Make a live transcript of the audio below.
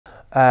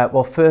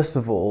Well, first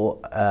of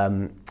all,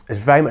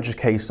 it's very much a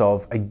case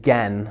of,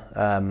 again,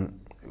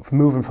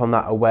 moving from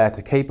that aware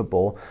to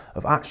capable,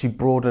 of actually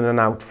broadening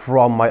out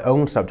from my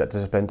own subject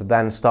discipline to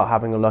then start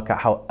having a look at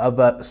how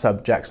other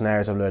subjects and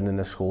areas of learning in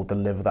the school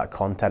deliver that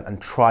content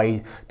and try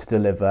to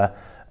deliver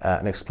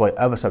and exploit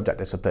other subject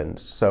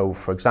disciplines. So,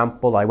 for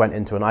example, I went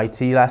into an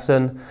IT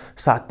lesson,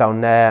 sat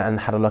down there and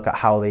had a look at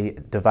how they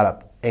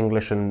develop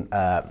English and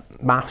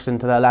maths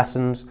into their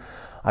lessons.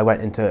 I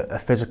went into a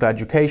physical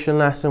education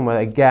lesson where,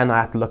 again,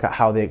 I had to look at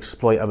how they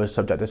exploit other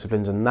subject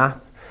disciplines in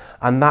that.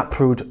 And that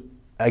proved,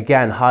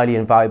 again, highly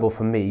invaluable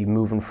for me,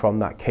 moving from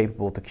that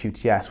capable to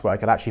QTS, where I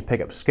could actually pick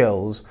up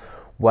skills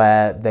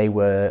where they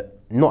were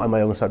not in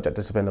my own subject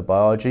discipline of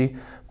biology,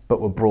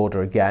 but were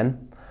broader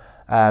again.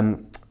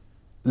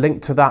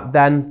 Linked to that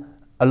then,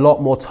 a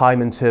lot more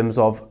time in terms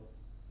of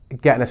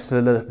getting a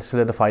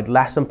solidified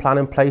lesson plan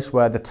in place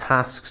where the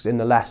tasks in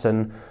the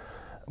lesson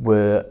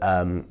were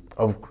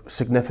of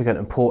significant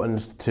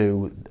importance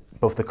to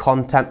both the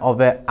content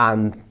of it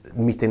and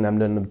meeting them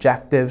learning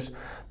objectives.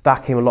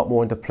 That came a lot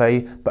more into play.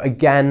 But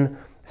again,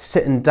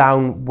 sitting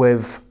down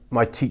with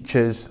my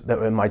teachers that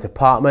were in my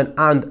department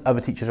and other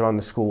teachers around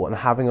the school and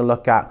having a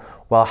look at,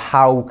 well,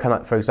 how can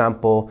I, for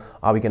example,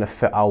 are we going to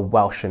fit our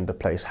Welsh into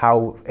place?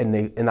 How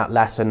in that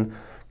lesson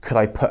could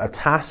I put a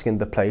task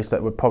into place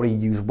that would probably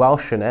use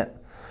Welsh in it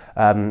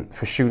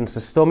for students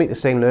to still meet the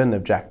same learning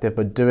objective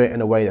but do it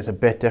in a way that's a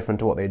bit different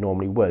to what they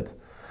normally would.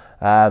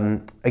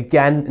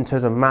 Again, in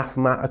terms of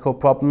mathematical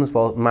problems,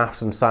 well,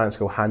 maths and science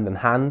go hand in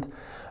hand.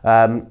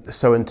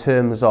 So in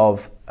terms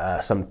of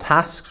some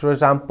tasks, for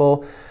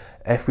example,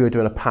 if we were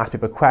doing a past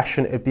paper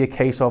question, it'd be a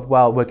case of,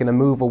 well, we're going to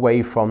move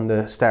away from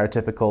the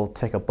stereotypical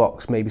tick a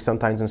box, maybe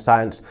sometimes in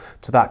science,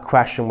 to that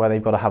question where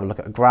they've got to have a look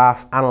at a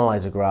graph,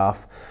 analyse a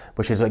graph,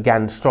 which is,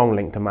 again, strong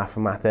link to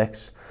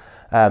mathematics,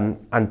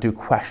 and do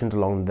questions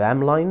along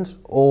them lines.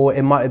 Or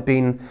it might have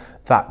been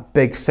that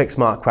big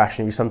 6-mark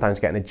question you sometimes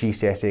get in a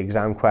GCSE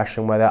exam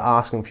question where they're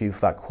asking for you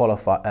for that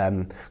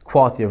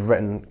quality of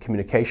written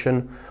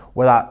communication,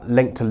 where that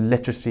link to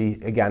literacy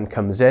again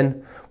comes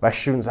in, where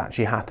students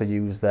actually have to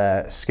use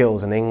their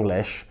skills in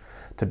English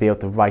to be able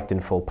to write in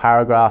full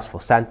paragraphs, full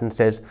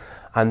sentences,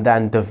 and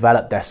then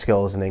develop their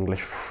skills in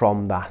English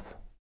from that.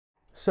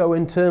 So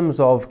in terms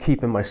of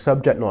keeping my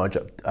subject knowledge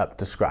up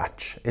to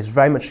scratch, it's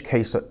very much a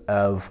case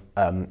of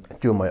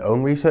doing my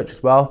own research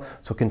as well,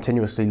 so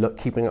continuously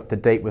keeping up to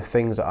date with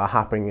things that are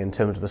happening in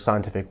terms of the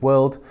scientific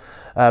world.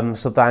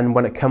 So then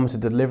when it comes to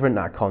delivering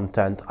that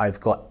content, I've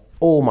got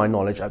all my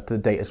knowledge up to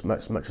date as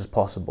much as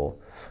possible.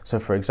 So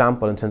for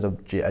example, in terms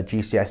of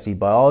GCSE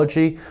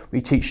biology,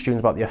 we teach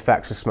students about the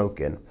effects of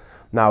smoking.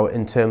 Now,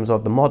 in terms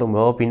of the modern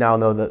world, we now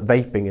know that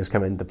vaping has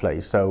come into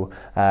play. So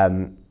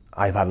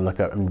I've had a look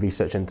at and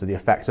research into the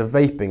effects of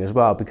vaping as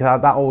well,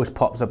 because that always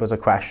pops up as a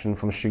question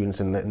from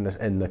students in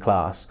the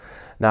class.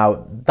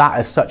 Now, that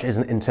as such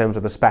isn't in terms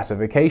of the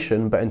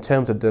specification, but in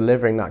terms of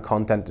delivering that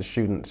content to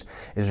students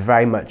is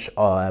very much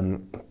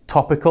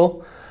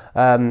topical.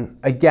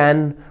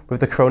 Again,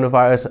 with the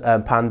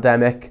coronavirus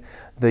pandemic,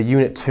 the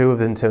Unit 2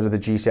 in terms of the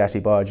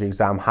GCSE biology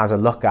exam has a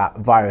look at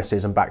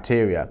viruses and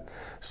bacteria.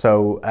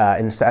 So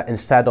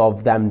instead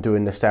of them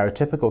doing the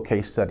stereotypical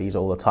case studies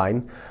all the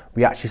time,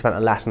 we actually spent a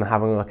lesson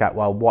having a look at,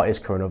 well, what is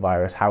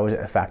coronavirus? How is it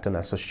affecting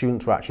us? So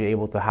students were actually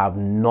able to have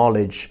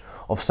knowledge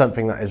of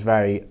something that is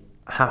very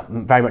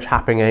much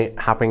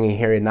happening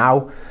here and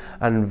now,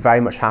 and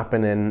very much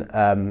happening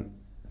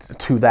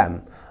to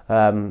them.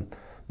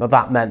 Now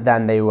that meant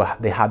then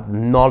they had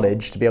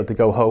knowledge to be able to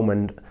go home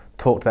and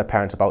talk to their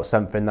parents about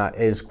something that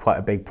is quite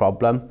a big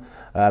problem.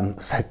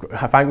 So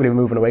thankfully we're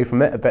moving away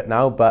from it a bit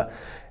now, but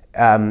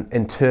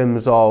in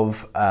terms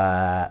of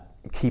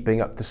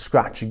keeping up to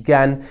scratch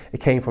again,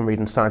 it came from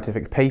reading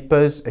scientific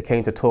papers, it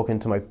came to talking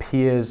to my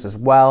peers as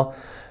well,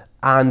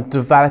 and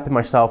developing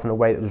myself in a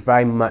way that was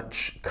very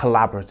much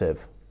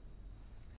collaborative.